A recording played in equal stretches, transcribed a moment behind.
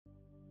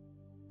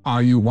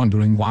Are you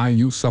wondering why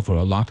you suffer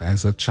a lot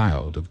as a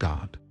child of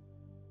God?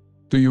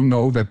 Do you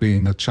know that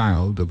being a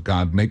child of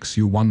God makes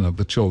you one of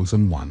the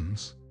chosen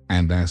ones,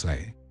 and as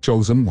a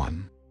chosen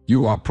one,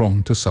 you are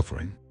prone to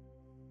suffering?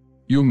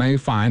 You may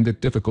find it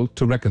difficult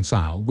to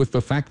reconcile with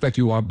the fact that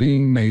you are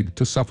being made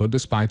to suffer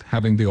despite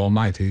having the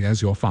Almighty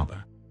as your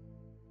Father.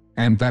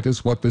 And that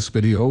is what this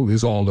video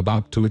is all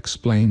about, to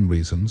explain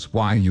reasons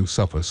why you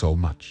suffer so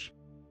much.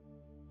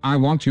 I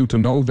want you to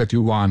know that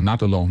you are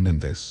not alone in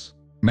this.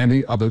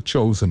 Many other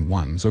chosen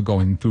ones are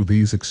going through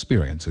these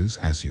experiences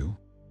as you.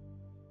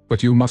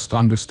 But you must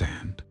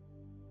understand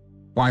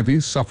why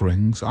these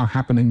sufferings are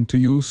happening to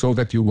you so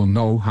that you will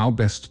know how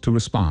best to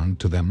respond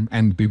to them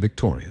and be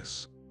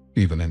victorious,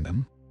 even in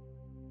them.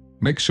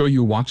 Make sure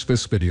you watch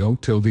this video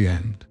till the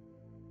end.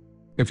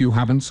 If you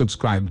haven't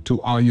subscribed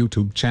to our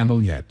YouTube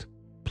channel yet,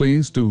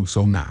 please do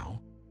so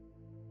now.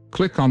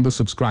 Click on the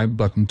subscribe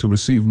button to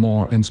receive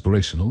more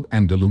inspirational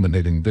and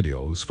illuminating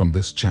videos from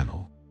this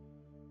channel.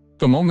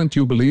 The moment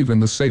you believe in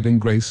the saving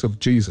grace of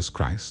Jesus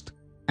Christ,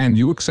 and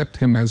you accept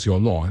Him as your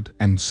Lord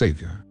and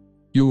Savior,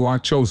 you are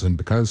chosen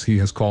because He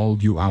has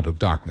called you out of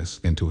darkness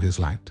into His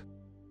light.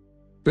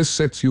 This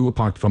sets you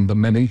apart from the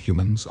many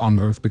humans on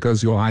earth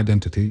because your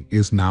identity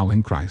is now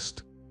in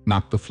Christ,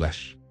 not the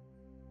flesh.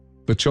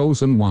 The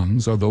chosen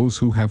ones are those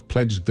who have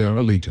pledged their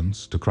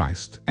allegiance to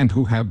Christ and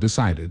who have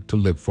decided to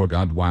live for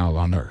God while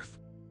on earth.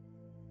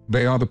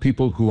 They are the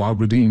people who are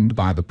redeemed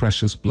by the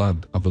precious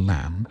blood of the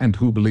Lamb and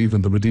who believe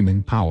in the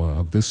redeeming power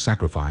of this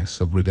sacrifice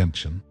of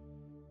redemption.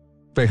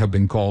 They have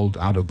been called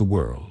out of the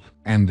world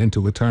and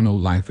into eternal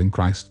life in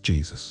Christ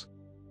Jesus.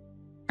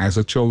 As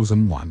a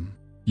chosen one,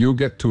 you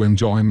get to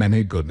enjoy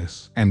many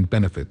goodness and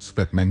benefits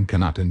that men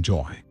cannot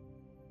enjoy.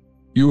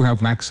 You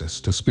have access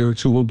to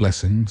spiritual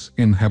blessings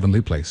in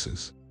heavenly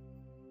places.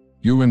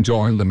 You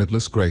enjoy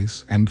limitless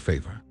grace and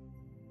favor.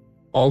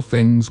 All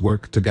things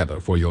work together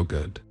for your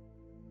good.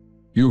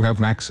 You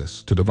have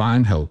access to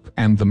divine help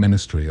and the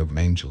ministry of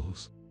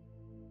angels.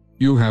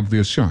 You have the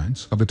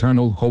assurance of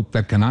eternal hope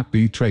that cannot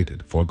be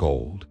traded for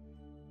gold.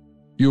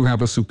 You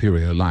have a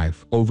superior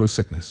life over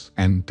sickness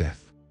and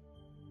death.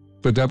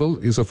 The devil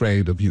is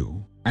afraid of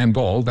you and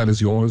all that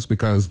is yours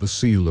because the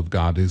seal of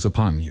God is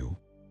upon you.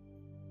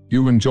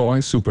 You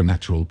enjoy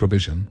supernatural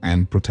provision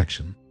and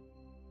protection.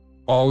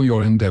 All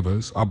your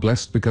endeavors are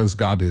blessed because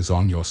God is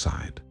on your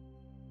side.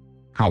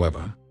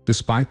 However,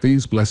 despite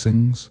these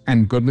blessings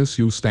and goodness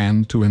you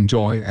stand to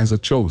enjoy as a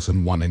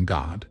chosen one in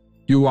God,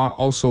 you are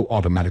also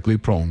automatically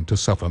prone to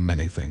suffer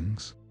many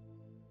things.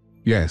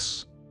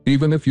 Yes,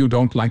 even if you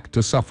don't like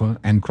to suffer,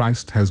 and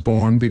Christ has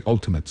borne the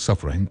ultimate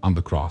suffering on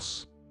the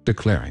cross,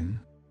 declaring,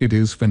 "It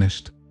is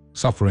finished,"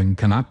 suffering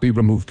cannot be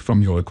removed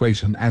from your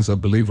equation as a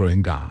believer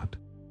in God.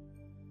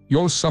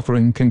 Your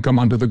suffering can come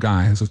under the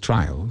guise of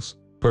trials,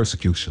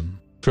 persecution,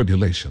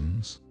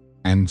 tribulations,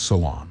 and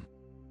so on.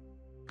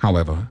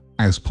 However,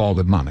 as Paul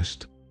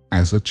admonished,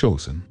 as a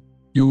chosen,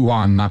 you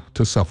are not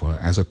to suffer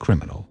as a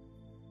criminal.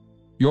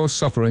 Your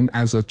suffering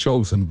as a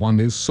chosen one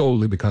is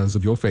solely because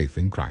of your faith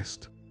in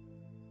Christ.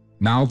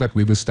 Now that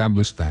we've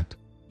established that,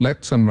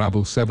 let's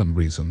unravel 7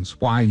 reasons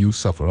why you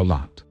suffer a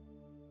lot.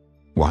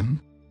 1.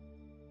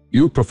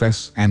 You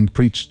profess and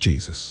preach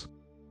Jesus.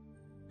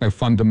 A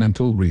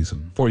fundamental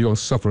reason for your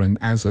suffering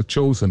as a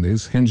chosen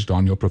is hinged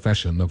on your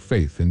profession of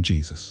faith in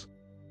Jesus.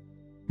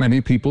 Many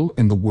people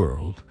in the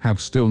world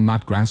have still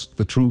not grasped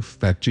the truth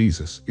that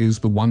Jesus is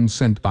the one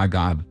sent by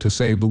God to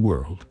save the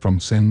world from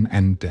sin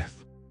and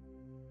death.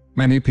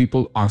 Many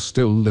people are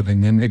still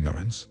living in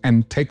ignorance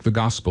and take the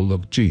gospel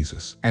of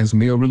Jesus as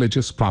mere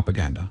religious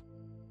propaganda.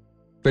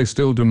 They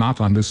still do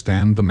not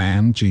understand the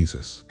man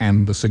Jesus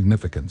and the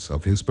significance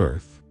of His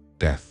birth,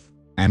 death,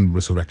 and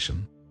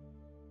resurrection.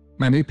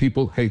 Many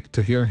people hate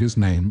to hear His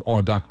name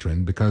or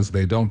doctrine because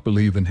they don't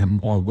believe in Him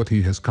or what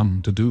He has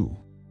come to do.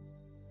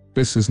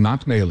 This is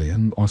not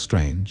alien or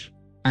strange,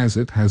 as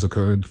it has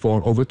occurred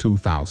for over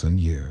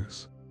 2,000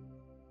 years.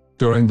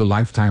 During the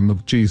lifetime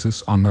of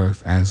Jesus on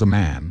earth as a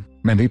man,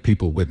 many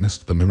people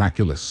witnessed the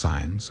miraculous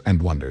signs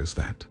and wonders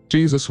that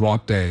Jesus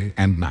wrought day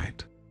and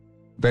night.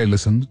 They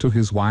listened to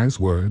His wise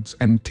words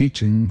and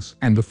teachings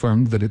and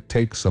affirmed that it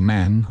takes a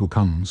man who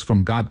comes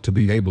from God to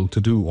be able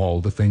to do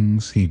all the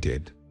things He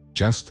did,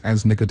 just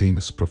as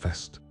Nicodemus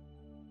professed.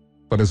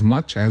 But as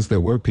much as there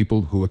were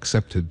people who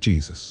accepted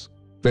Jesus,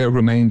 there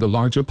remained a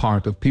larger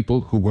part of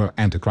people who were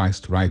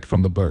antichrist right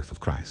from the birth of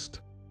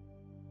Christ.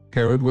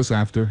 Herod was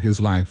after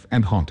His life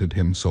and haunted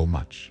him so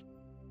much.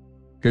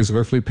 His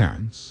earthly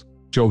parents,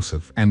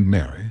 Joseph and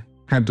Mary,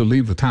 had to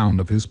leave the town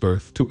of his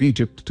birth to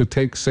Egypt to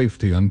take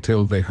safety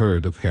until they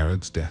heard of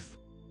Herod's death.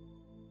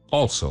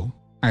 Also,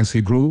 as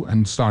he grew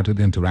and started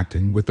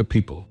interacting with the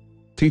people,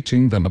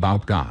 teaching them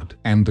about God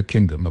and the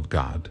kingdom of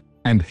God,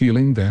 and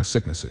healing their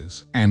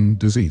sicknesses and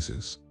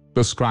diseases,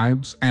 the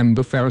scribes and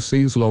the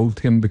Pharisees loathed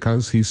him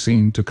because he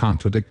seemed to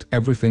contradict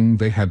everything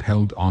they had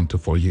held onto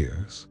for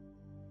years.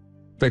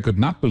 They could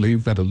not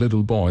believe that a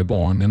little boy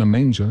born in a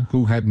manger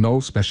who had no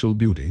special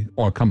beauty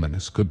or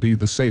comeliness could be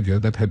the Savior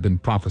that had been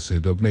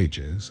prophesied of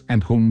ages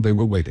and whom they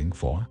were waiting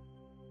for.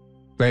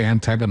 They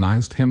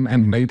antagonized him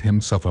and made him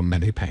suffer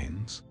many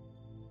pains.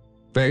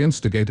 They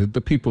instigated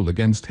the people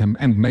against him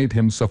and made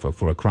him suffer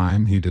for a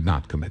crime he did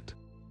not commit.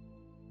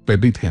 They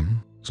beat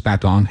him,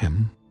 spat on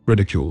him,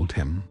 ridiculed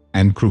him,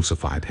 and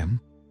crucified him.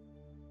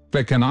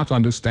 They cannot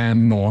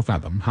understand nor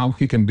fathom how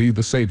he can be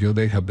the Savior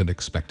they have been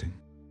expecting.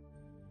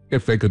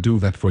 If they could do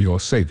that for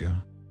your Savior,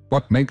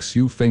 what makes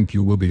you think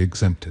you will be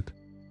exempted?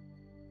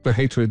 The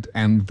hatred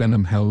and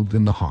venom held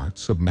in the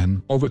hearts of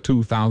men over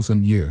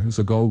 2,000 years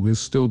ago is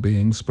still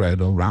being spread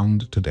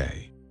around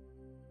today.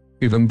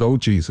 Even though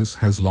Jesus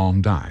has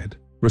long died,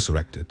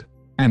 resurrected,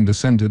 and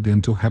ascended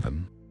into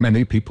heaven,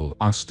 many people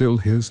are still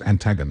his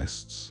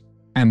antagonists,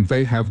 and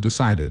they have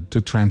decided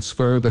to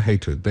transfer the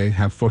hatred they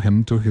have for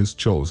him to his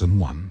chosen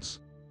ones.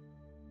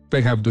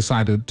 They have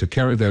decided to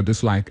carry their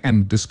dislike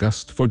and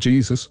disgust for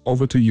Jesus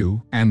over to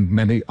you and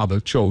many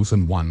other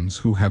chosen ones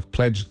who have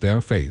pledged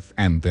their faith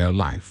and their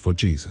life for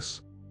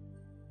Jesus.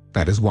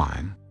 That is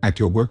why, at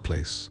your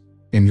workplace,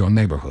 in your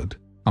neighborhood,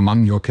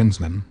 among your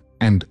kinsmen,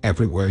 and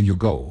everywhere you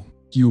go,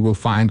 you will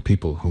find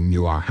people whom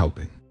you are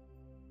helping,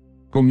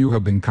 whom you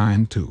have been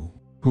kind to,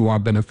 who are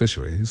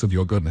beneficiaries of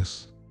your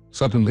goodness,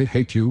 suddenly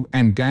hate you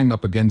and gang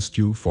up against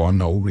you for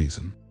no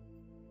reason.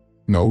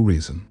 No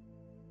reason.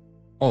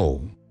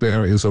 Oh,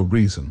 there is a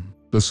reason,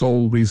 the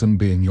sole reason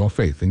being your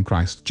faith in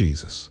Christ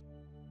Jesus.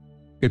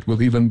 It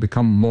will even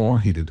become more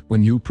heated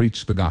when you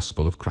preach the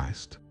gospel of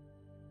Christ.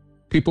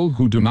 People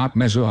who do not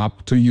measure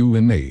up to you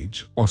in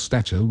age or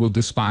stature will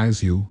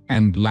despise you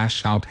and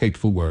lash out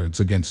hateful words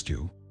against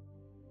you.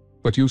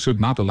 But you should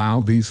not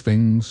allow these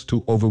things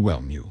to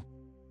overwhelm you.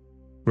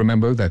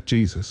 Remember that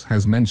Jesus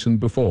has mentioned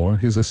before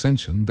his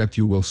ascension that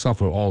you will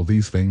suffer all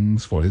these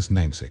things for his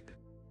namesake.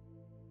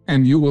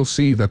 And you will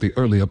see that the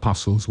early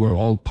apostles were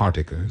all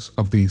partakers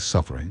of these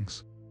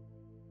sufferings.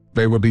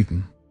 They were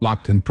beaten,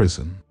 locked in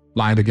prison,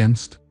 lied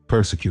against,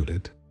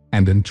 persecuted,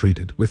 and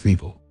entreated with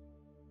evil.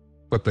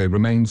 But they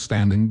remained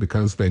standing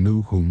because they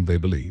knew whom they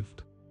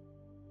believed.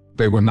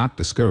 They were not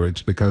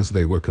discouraged because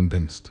they were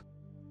convinced.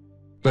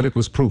 But it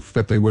was proof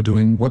that they were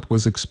doing what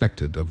was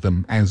expected of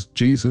them as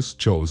Jesus'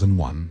 chosen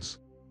ones.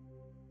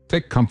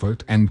 Take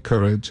comfort and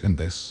courage in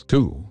this,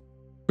 too,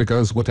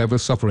 because whatever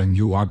suffering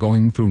you are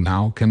going through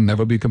now can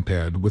never be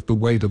compared with the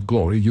weight of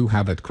glory you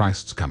have at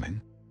Christ's coming.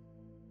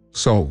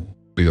 So,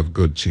 be of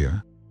good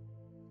cheer.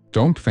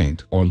 Don't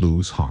faint or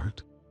lose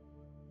heart.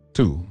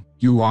 2.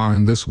 You are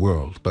in this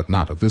world but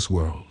not of this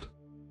world.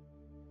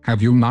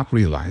 Have you not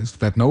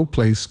realized that no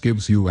place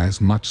gives you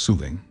as much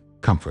soothing,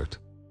 comfort,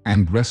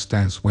 and rest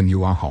as when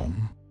you are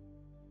home?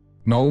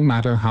 No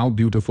matter how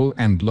beautiful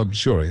and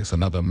luxurious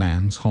another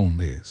man's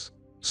home is,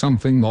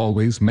 something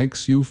always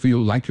makes you feel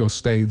like your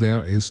stay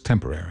there is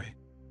temporary.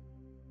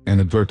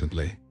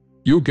 Inadvertently,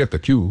 you get the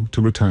cue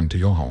to return to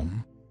your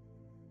home.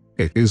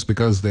 It is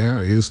because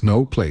there is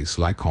no place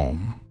like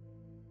home.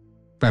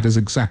 That is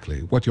exactly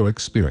what your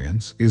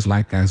experience is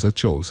like as a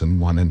chosen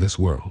one in this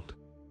world.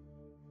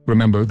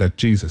 Remember that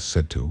Jesus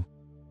said to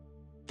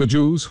the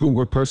Jews who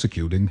were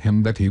persecuting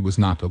him that he was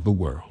not of the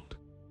world.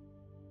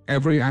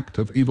 Every act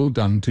of evil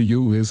done to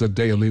you is a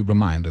daily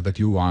reminder that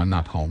you are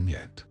not home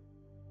yet.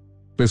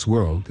 This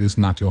world is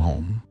not your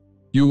home.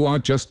 You are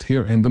just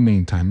here in the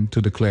meantime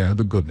to declare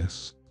the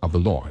goodness of the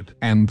Lord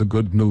and the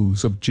good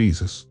news of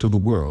Jesus to the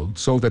world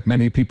so that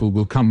many people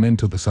will come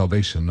into the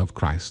salvation of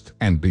Christ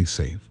and be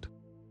saved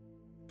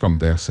from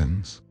their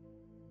sins.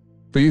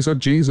 These are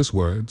Jesus'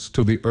 words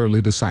to the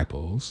early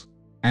disciples,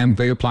 and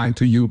they apply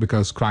to you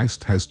because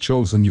Christ has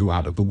chosen you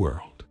out of the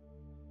world.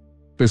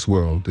 This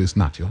world is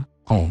not your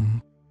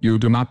home. You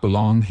do not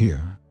belong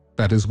here.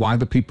 That is why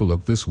the people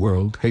of this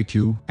world hate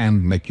you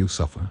and make you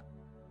suffer.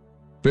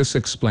 This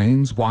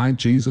explains why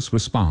Jesus'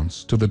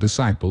 response to the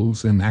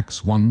disciples in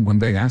Acts 1 when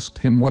they asked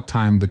him what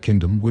time the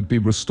kingdom would be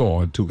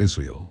restored to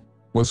Israel,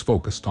 was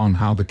focused on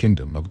how the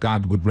kingdom of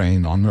God would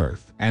reign on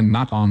earth and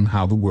not on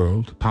how the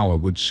world power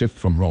would shift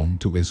from Rome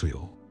to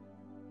Israel.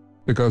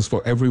 Because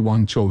for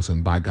everyone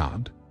chosen by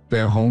God,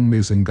 their home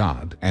is in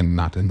God and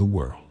not in the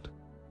world.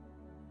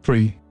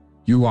 3.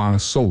 You are a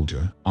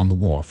soldier on the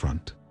war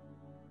front.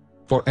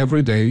 For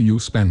every day you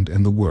spend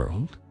in the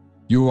world,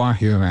 you are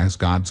here as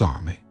God's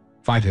army,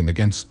 fighting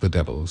against the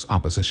devil's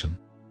opposition.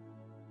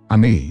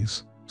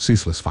 Unease,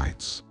 ceaseless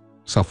fights,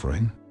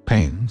 suffering,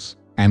 pains,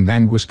 and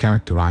anguish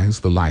characterize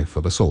the life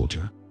of a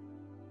soldier.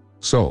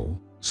 So,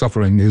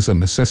 suffering is a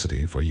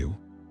necessity for you.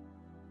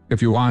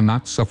 If you are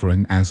not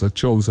suffering as a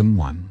chosen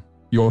one,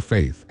 your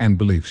faith and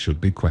belief should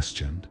be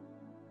questioned.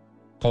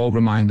 Paul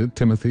reminded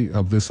Timothy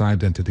of this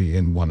identity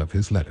in one of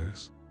his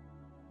letters.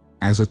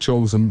 As a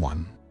chosen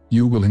one,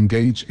 you will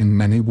engage in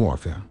many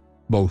warfare,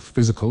 both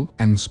physical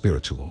and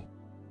spiritual.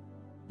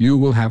 You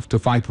will have to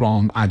fight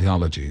wrong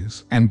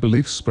ideologies and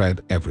beliefs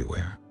spread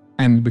everywhere,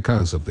 and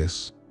because of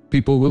this,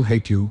 people will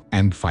hate you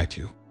and fight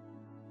you.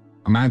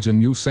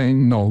 Imagine you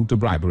saying no to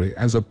bribery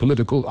as a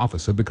political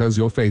officer because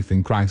your faith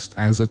in Christ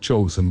as a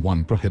chosen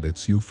one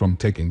prohibits you from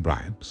taking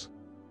bribes.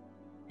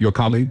 Your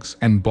colleagues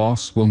and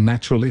boss will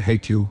naturally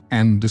hate you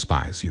and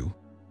despise you.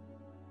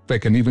 They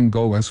can even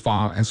go as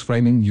far as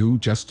framing you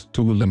just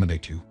to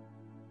eliminate you.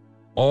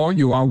 Or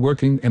you are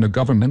working in a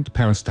government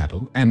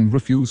parastatal and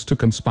refuse to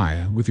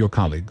conspire with your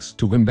colleagues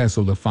to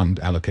embezzle a fund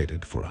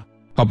allocated for a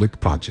public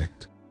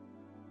project.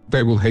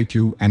 They will hate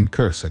you and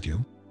curse at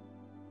you.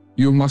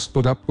 You must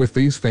put up with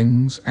these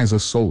things as a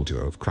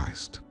soldier of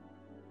Christ.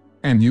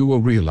 And you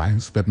will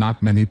realize that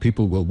not many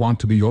people will want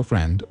to be your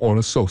friend or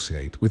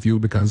associate with you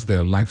because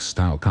their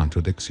lifestyle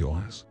contradicts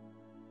yours.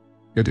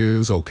 It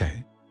is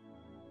okay.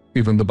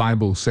 Even the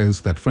Bible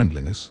says that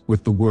friendliness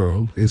with the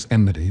world is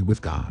enmity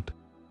with God.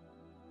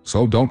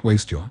 So don't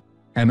waste your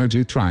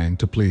energy trying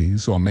to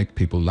please or make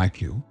people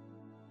like you.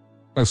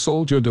 A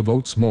soldier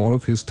devotes more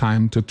of his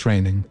time to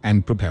training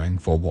and preparing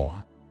for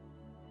war.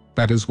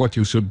 That is what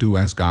you should do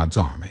as God's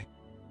army.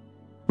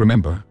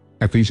 Remember,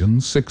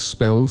 Ephesians 6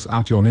 spells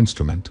out your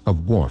instrument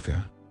of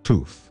warfare: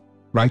 truth,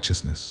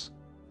 righteousness,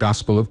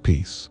 gospel of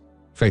peace,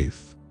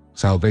 faith,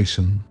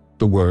 salvation,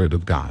 the word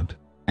of God,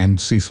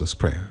 and ceaseless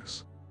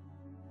prayers.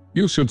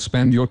 You should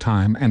spend your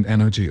time and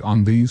energy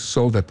on these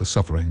so that the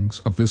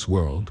sufferings of this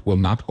world will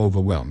not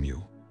overwhelm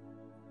you.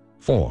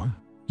 4.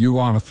 You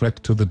are a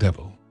threat to the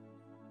devil.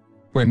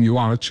 When you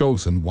are a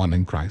chosen one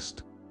in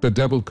Christ, the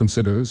devil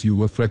considers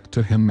you a threat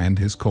to him and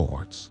his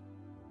cohorts.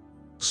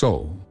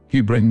 So,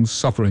 he brings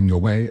suffering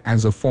your way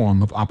as a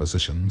form of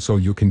opposition so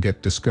you can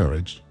get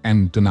discouraged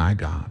and deny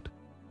God.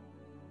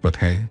 But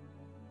hey,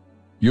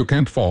 you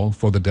can't fall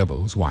for the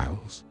devil's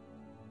wiles.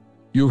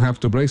 You have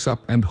to brace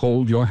up and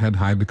hold your head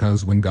high,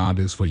 because when God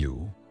is for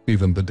you,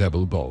 even the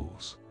devil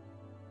bows.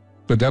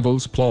 The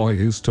devil's ploy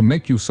is to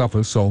make you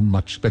suffer so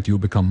much that you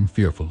become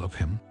fearful of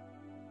him.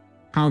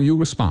 How you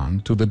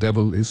respond to the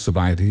devil is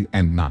sobriety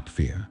and not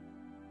fear.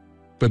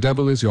 The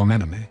devil is your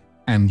enemy,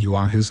 and you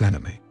are his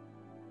enemy.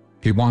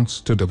 He wants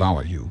to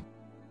devour you.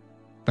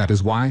 That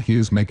is why he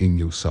is making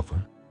you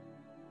suffer.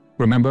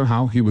 Remember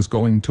how he was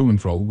going to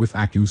and fro with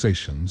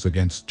accusations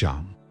against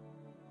Job.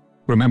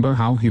 Remember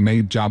how he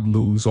made Job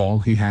lose all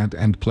he had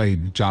and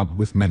plagued Job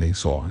with many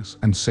sores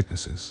and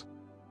sicknesses.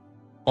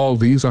 All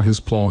these are his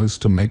ploys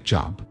to make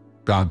Job,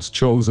 God's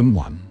chosen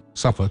one,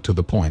 suffer to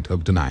the point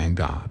of denying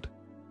God.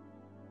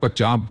 But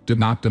Job did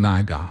not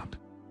deny God.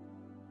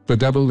 The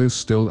devil is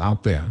still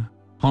out there,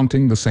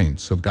 haunting the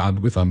saints of God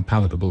with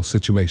unpalatable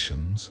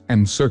situations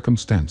and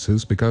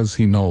circumstances, because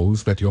he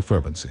knows that your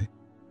fervency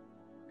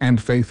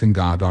and faith in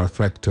God are a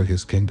threat to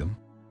his kingdom.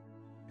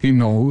 He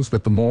knows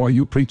that the more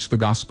you preach the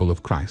gospel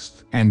of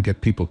Christ and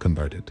get people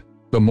converted,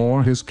 the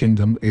more his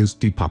kingdom is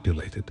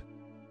depopulated.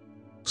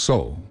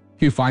 So,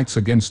 he fights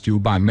against you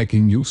by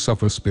making you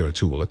suffer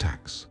spiritual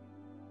attacks.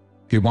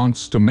 He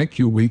wants to make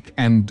you weak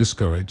and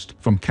discouraged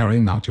from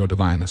carrying out your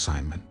divine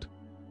assignment.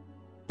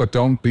 But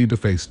don't be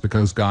defaced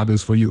because God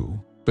is for you.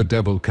 The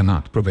devil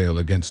cannot prevail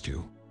against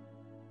you.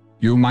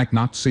 You might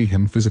not see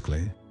him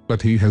physically,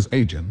 but he has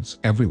agents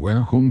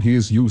everywhere whom he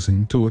is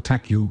using to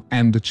attack you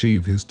and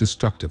achieve his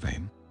destructive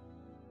aim.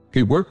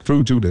 He worked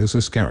through Judas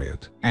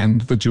Iscariot and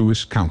the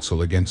Jewish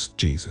council against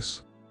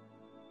Jesus.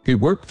 He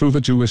worked through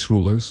the Jewish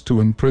rulers to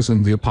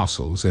imprison the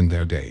apostles in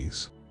their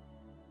days.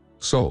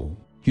 So,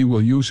 he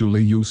will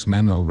usually use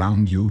men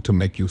around you to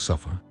make you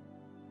suffer.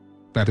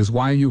 That is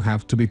why you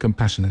have to be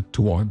compassionate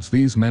towards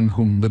these men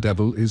whom the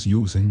devil is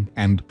using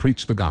and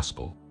preach the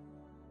gospel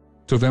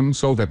to them,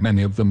 so that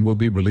many of them will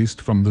be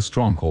released from the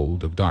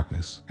stronghold of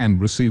darkness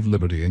and receive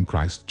liberty in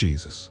Christ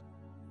Jesus.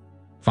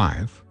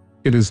 5.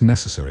 It is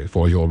necessary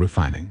for your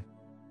refining.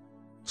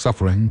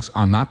 Sufferings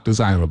are not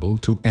desirable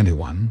to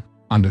anyone,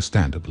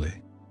 understandably.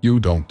 You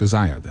don't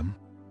desire them.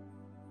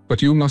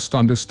 But you must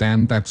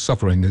understand that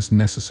suffering is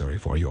necessary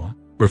for your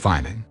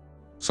refining.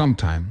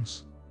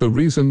 Sometimes, the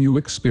reason you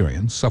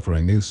experience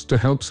suffering is to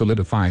help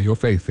solidify your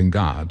faith in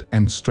God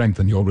and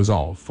strengthen your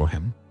resolve for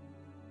Him.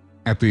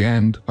 At the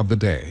end of the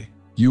day,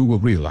 you will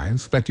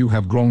realize that you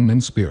have grown in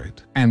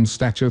spirit and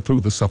stature through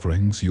the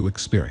sufferings you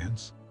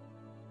experience.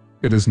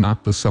 It is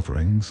not the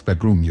sufferings that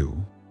groom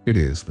you. It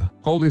is the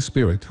Holy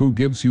Spirit who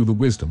gives you the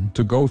wisdom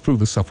to go through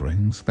the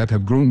sufferings that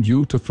have groomed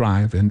you to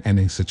thrive in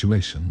any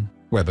situation,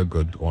 whether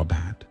good or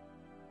bad.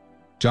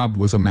 Job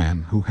was a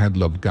man who had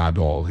loved God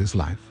all his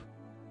life.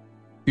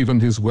 Even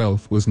his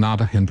wealth was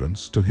not a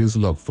hindrance to his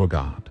love for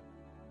God.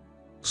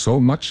 So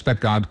much that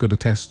God could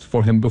attest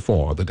for him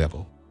before the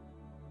devil.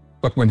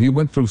 But when he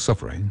went through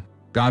suffering,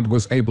 God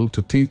was able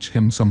to teach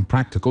him some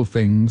practical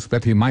things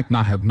that he might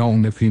not have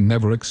known if he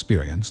never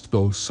experienced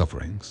those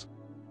sufferings.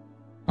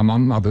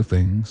 Among other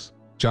things,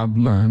 Job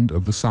learned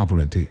of the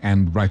sovereignty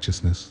and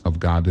righteousness of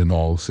God in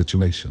all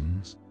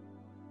situations.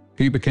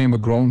 He became a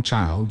grown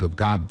child of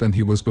God than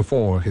he was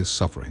before his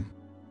suffering.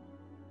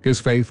 His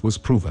faith was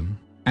proven,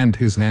 and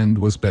his end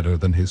was better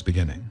than his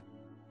beginning.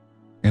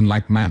 In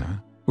like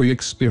manner, we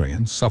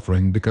experience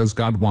suffering because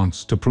God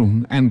wants to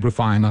prune and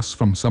refine us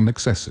from some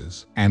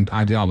excesses and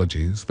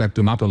ideologies that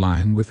do not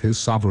align with His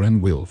sovereign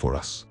will for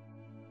us.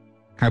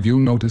 Have you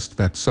noticed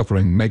that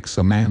suffering makes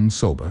a man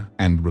sober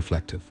and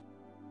reflective?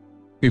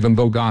 Even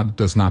though God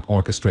does not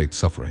orchestrate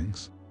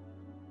sufferings,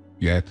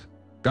 yet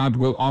God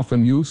will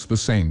often use the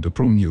same to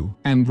prune you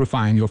and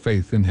refine your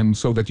faith in Him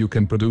so that you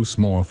can produce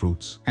more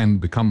fruits and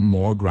become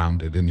more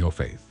grounded in your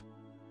faith.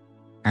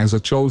 As a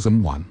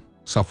chosen one,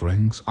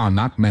 Sufferings are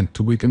not meant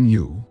to weaken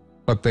you,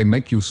 but they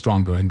make you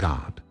stronger in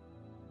God.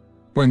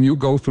 When you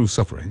go through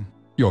suffering,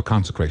 your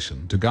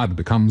consecration to God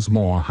becomes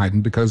more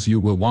heightened because you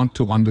will want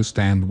to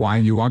understand why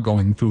you are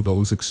going through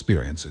those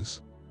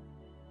experiences.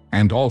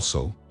 And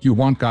also, you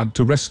want God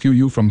to rescue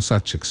you from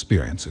such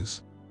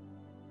experiences.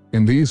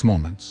 In these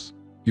moments,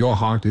 your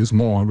heart is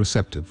more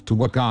receptive to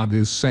what God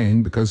is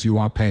saying because you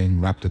are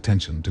paying rapt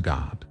attention to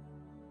God.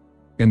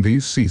 In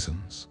these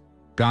seasons,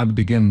 God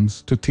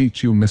begins to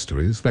teach you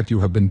mysteries that you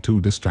have been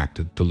too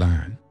distracted to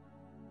learn.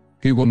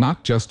 He will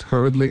not just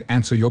hurriedly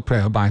answer your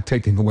prayer by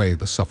taking away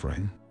the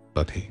suffering,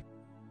 but He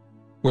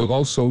will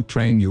also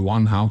train you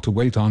on how to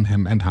wait on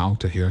Him and how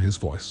to hear His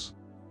voice.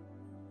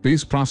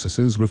 These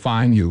processes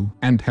refine you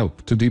and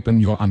help to deepen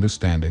your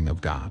understanding of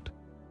God.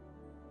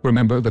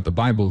 Remember that the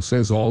Bible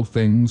says all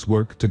things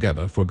work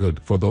together for good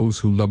for those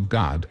who love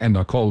God and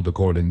are called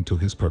according to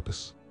His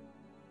purpose.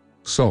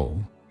 So,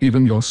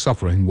 even your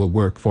suffering will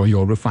work for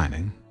your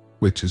refining,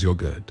 which is your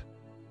good.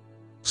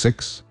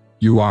 6.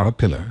 You are a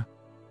pillar.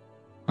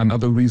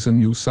 Another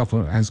reason you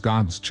suffer as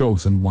God's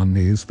chosen one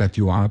is that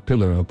you are a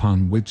pillar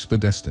upon which the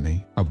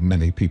destiny of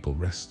many people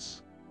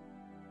rests.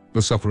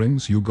 The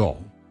sufferings you go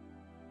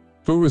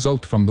through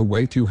result from the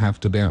weight you have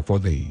to bear for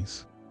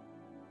these.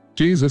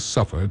 Jesus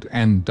suffered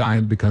and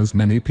died because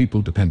many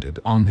people depended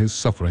on His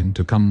suffering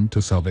to come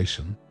to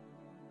salvation.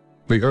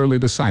 The early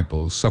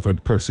disciples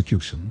suffered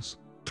persecutions,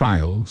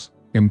 trials,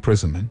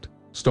 imprisonment,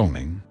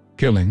 stoning,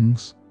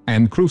 killings,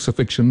 and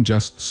crucifixion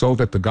just so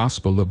that the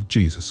gospel of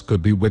Jesus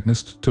could be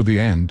witnessed to the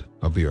end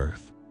of the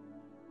earth.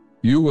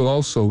 You will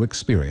also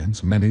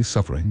experience many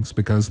sufferings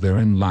because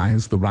therein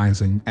lies the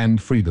rising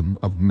and freedom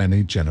of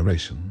many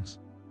generations.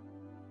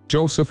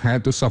 Joseph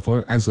had to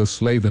suffer as a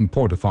slave in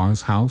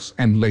Potiphar's house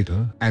and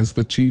later as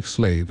the chief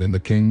slave in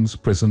the king's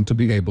prison to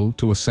be able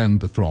to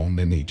ascend the throne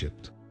in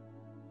Egypt.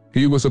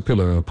 He was a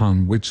pillar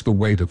upon which the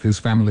weight of his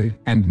family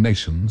and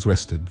nations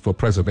rested for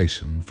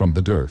preservation from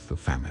the dearth of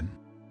famine.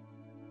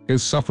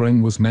 His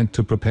suffering was meant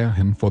to prepare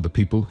him for the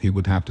people he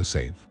would have to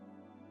save.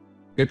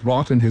 It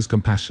wrought in his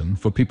compassion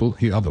for people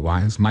he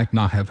otherwise might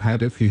not have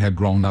had if he had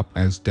grown up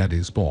as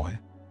daddy's boy.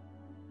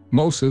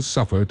 Moses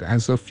suffered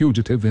as a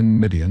fugitive in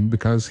Midian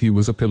because he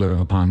was a pillar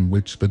upon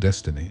which the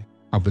destiny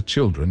of the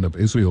children of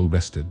Israel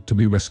rested to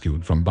be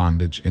rescued from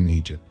bondage in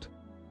Egypt.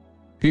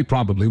 He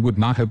probably would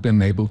not have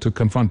been able to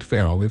confront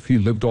Pharaoh if he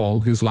lived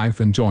all his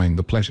life enjoying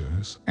the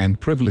pleasures and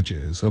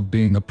privileges of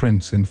being a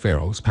prince in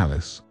Pharaoh's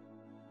palace.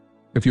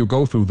 If you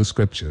go through the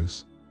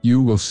scriptures,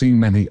 you will see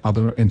many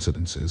other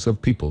incidences of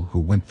people who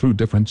went through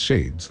different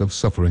shades of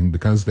suffering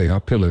because they are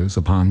pillars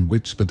upon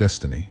which the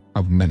destiny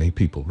of many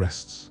people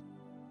rests.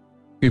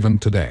 Even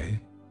today,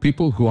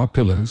 people who are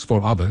pillars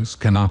for others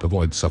cannot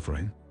avoid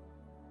suffering.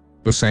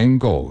 The same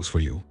goes for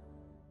you.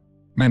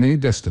 Many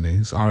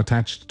destinies are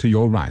attached to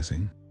your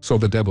rising, so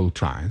the devil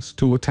tries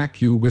to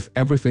attack you with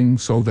everything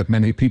so that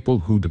many people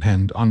who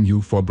depend on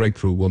you for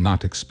breakthrough will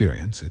not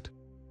experience it.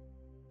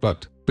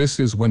 But this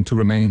is when to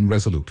remain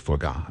resolute for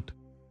God.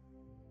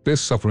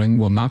 This suffering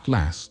will not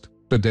last.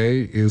 The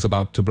day is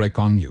about to break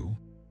on you.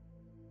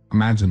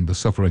 Imagine the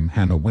suffering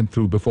Hannah went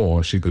through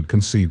before she could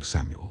conceive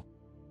Samuel.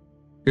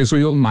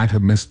 Israel might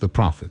have missed the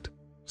prophet,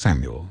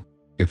 Samuel,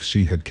 if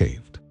she had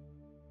caved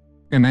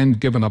in and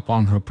given up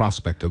on her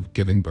prospect of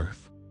giving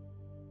birth.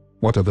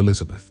 What of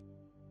Elizabeth?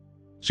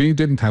 She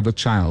didn't have a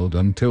child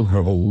until her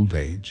old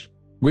age,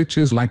 which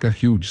is like a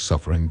huge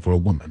suffering for a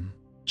woman,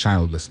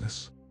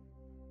 childlessness.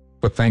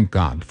 But thank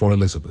God for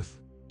Elizabeth.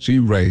 She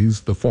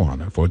raised the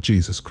forerunner for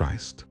Jesus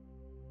Christ.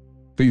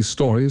 These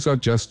stories are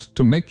just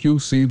to make you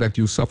see that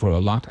you suffer a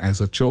lot as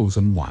a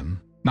chosen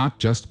one, not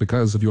just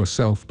because of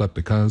yourself but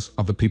because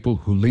of the people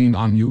who lean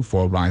on you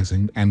for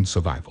rising and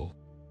survival.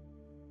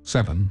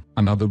 7.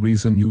 Another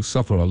reason you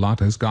suffer a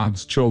lot as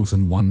God's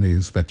chosen one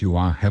is that you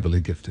are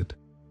heavily gifted.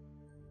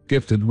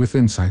 Gifted with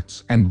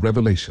insights and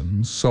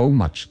revelations so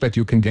much that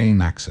you can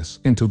gain access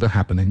into the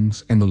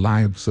happenings in the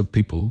lives of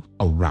people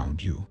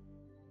around you.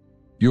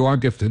 You are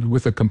gifted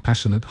with a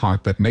compassionate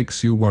heart that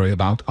makes you worry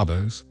about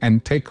others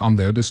and take on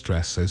their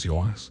distress as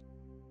yours.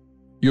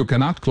 You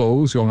cannot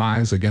close your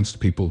eyes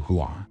against people who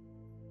are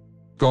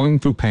going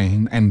through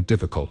pain and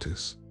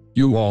difficulties.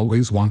 You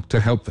always want to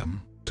help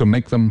them, to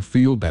make them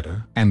feel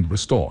better and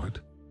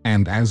restored,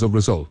 and as a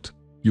result,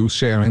 you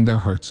share in their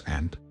hurts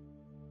and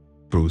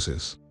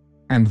bruises.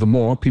 And the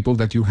more people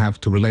that you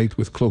have to relate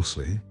with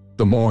closely,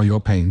 the more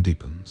your pain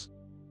deepens.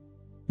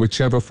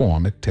 Whichever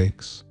form it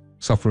takes,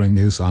 suffering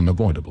is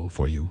unavoidable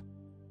for you.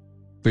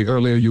 The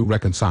earlier you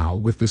reconcile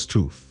with this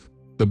truth,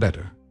 the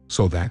better,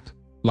 so that,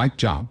 like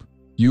Job,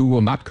 you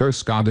will not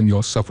curse God in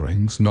your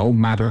sufferings no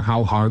matter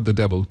how hard the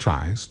devil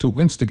tries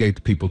to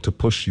instigate people to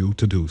push you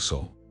to do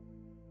so.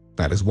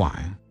 That is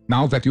why,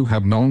 now that you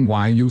have known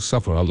why you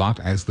suffer a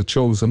lot as the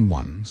chosen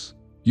ones,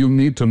 you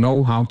need to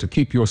know how to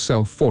keep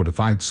yourself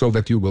fortified so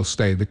that you will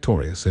stay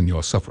victorious in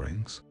your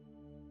sufferings.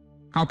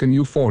 How can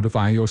you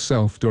fortify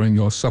yourself during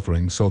your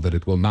suffering so that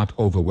it will not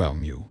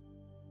overwhelm you?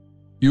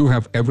 You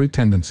have every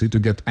tendency to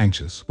get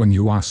anxious when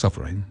you are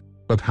suffering,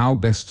 But how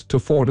best to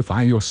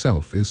fortify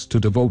yourself is to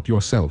devote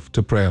yourself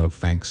to prayer of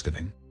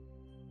thanksgiving.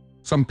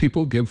 Some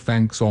people give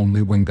thanks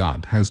only when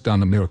God has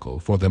done a miracle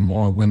for them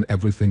or when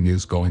everything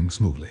is going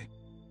smoothly.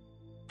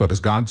 But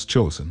as God's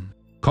chosen,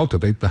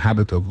 cultivate the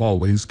habit of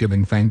always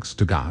giving thanks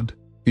to God,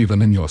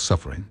 even in your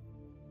suffering.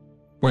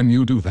 When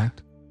you do that,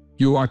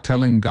 you are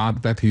telling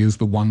God that He is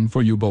the one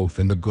for you both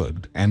in the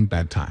good and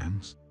bad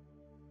times.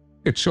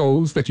 It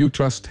shows that you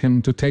trust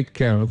Him to take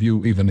care of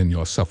you even in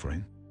your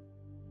suffering.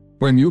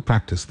 When you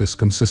practice this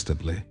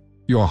consistently,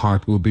 your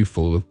heart will be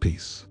full of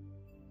peace.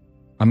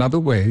 Another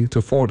way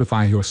to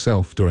fortify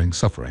yourself during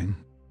suffering,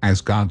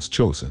 as God's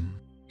chosen,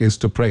 is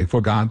to pray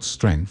for God's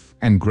strength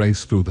and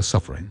grace through the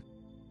suffering.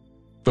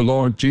 The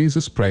Lord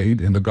Jesus prayed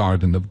in the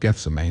Garden of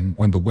Gethsemane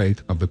when the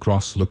weight of the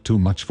cross looked too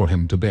much for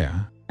Him to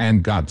bear,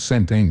 and God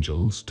sent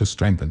angels to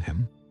strengthen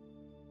Him.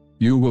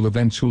 You will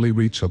eventually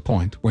reach a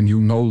point when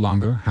you no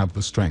longer have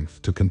the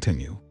strength to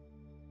continue.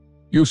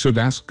 You should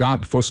ask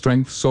God for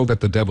strength so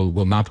that the devil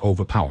will not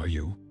overpower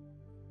you.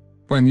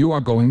 When you are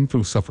going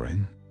through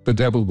suffering, the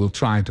devil will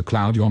try to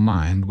cloud your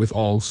mind with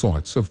all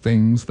sorts of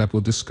things that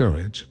will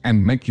discourage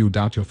and make you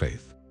doubt your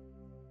faith.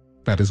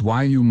 That is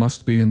why you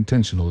must be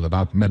intentional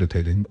about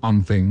meditating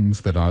on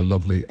things that are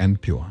lovely and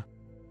pure.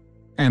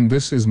 And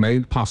this is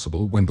made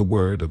possible when the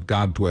Word of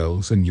God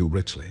dwells in you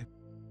richly.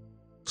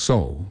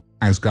 So,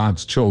 as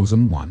God's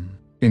chosen one,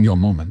 in your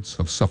moments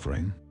of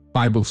suffering,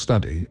 Bible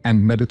study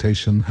and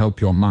meditation help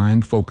your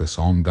mind focus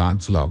on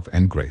God's love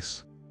and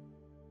grace.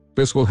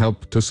 This will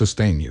help to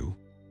sustain you.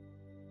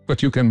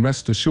 But you can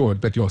rest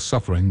assured that your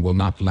suffering will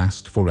not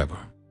last forever.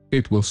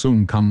 It will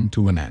soon come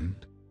to an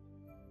end.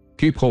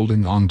 Keep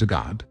holding on to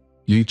God,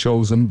 ye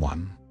chosen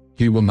one.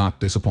 He will not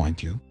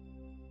disappoint you.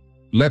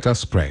 Let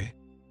us pray.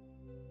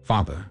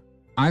 Father,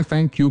 I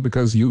thank you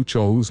because you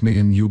chose me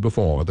in you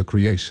before the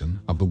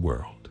creation of the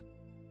world.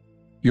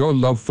 Your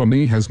love for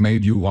me has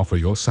made you offer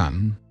your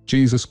Son,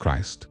 Jesus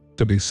Christ,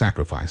 to be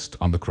sacrificed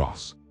on the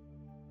cross.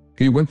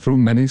 He went through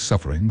many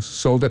sufferings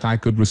so that I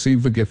could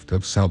receive the gift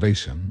of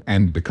salvation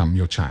and become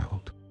your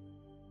child.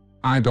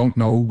 I don't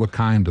know what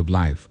kind of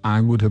life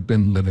I would have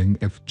been living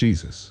if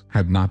Jesus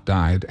had not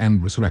died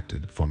and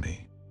resurrected for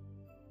me.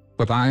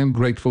 But I am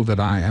grateful that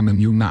I am in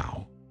you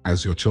now,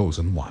 as your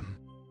chosen one.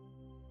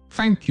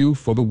 Thank you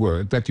for the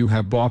word that you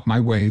have brought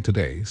my way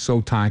today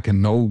so I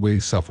can know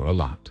we suffer a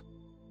lot.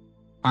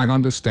 I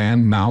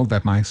understand now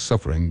that my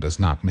suffering does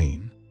not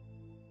mean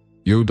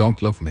you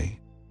don't love me.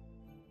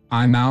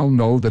 I now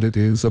know that it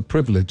is a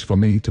privilege for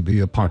me to be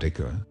a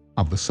partaker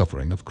of the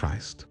suffering of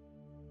Christ.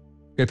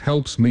 It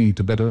helps me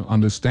to better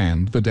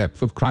understand the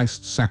depth of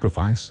Christ's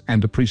sacrifice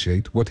and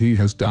appreciate what He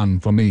has done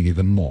for me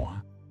even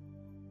more.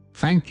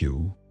 Thank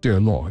you, dear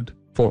Lord,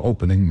 for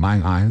opening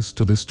my eyes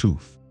to this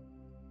truth.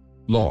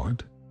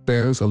 Lord,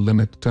 there's a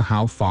limit to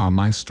how far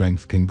my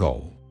strength can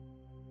go.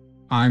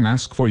 I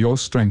ask for your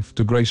strength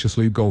to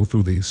graciously go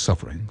through these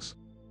sufferings.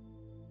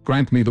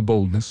 Grant me the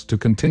boldness to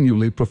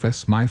continually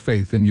profess my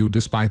faith in you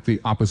despite the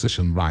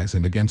opposition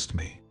rising against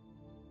me.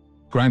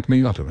 Grant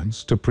me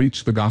utterance to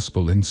preach the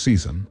gospel in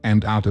season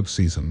and out of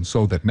season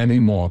so that many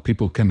more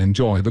people can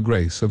enjoy the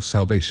grace of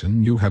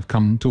salvation you have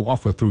come to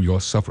offer through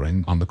your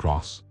suffering on the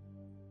cross.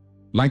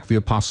 Like the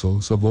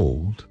apostles of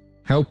old,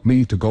 help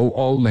me to go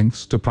all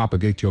lengths to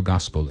propagate your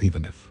gospel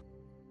even if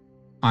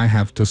I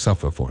have to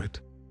suffer for it.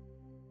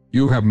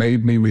 You have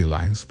made me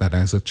realize that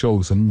as a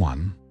chosen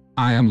one,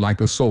 I am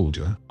like a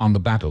soldier on the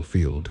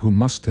battlefield who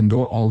must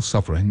endure all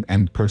suffering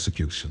and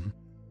persecution.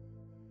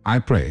 I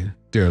pray,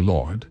 dear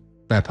Lord,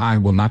 that I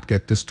will not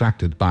get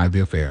distracted by the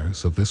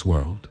affairs of this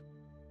world.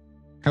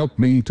 Help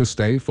me to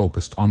stay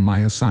focused on my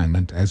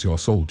assignment as your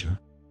soldier.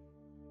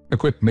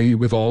 Equip me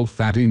with all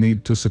that I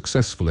need to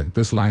successfully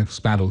this life's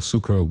battle.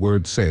 Your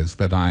word says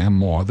that I am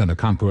more than a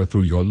conqueror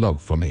through your love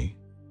for me.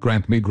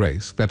 Grant me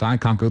grace that I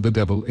conquer the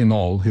devil in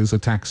all his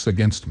attacks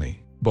against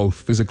me, both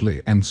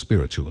physically and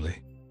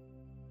spiritually.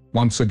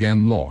 Once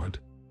again, Lord,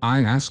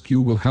 I ask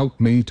you will help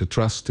me to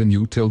trust in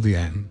you till the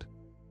end.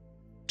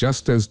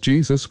 Just as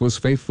Jesus was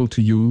faithful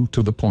to you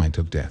to the point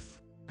of death,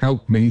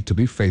 help me to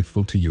be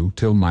faithful to you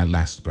till my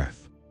last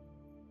breath.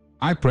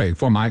 I pray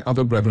for my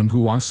other brethren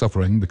who are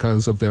suffering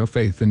because of their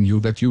faith in you,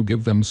 that you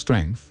give them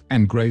strength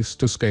and grace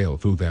to scale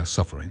through their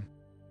suffering.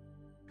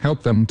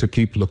 Help them to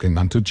keep looking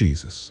unto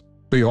Jesus,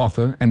 the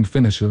author and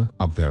finisher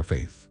of their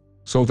faith,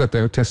 so that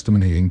their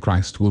testimony in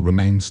Christ will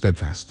remain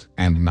steadfast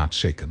and not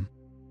shaken.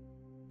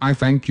 I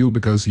thank you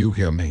because you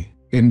hear me.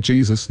 In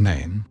Jesus'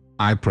 name,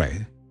 I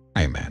pray.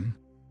 Amen.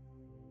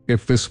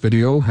 If this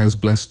video has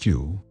blessed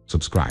you,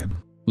 subscribe,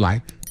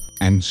 like,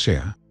 and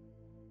share.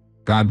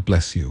 God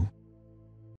bless you.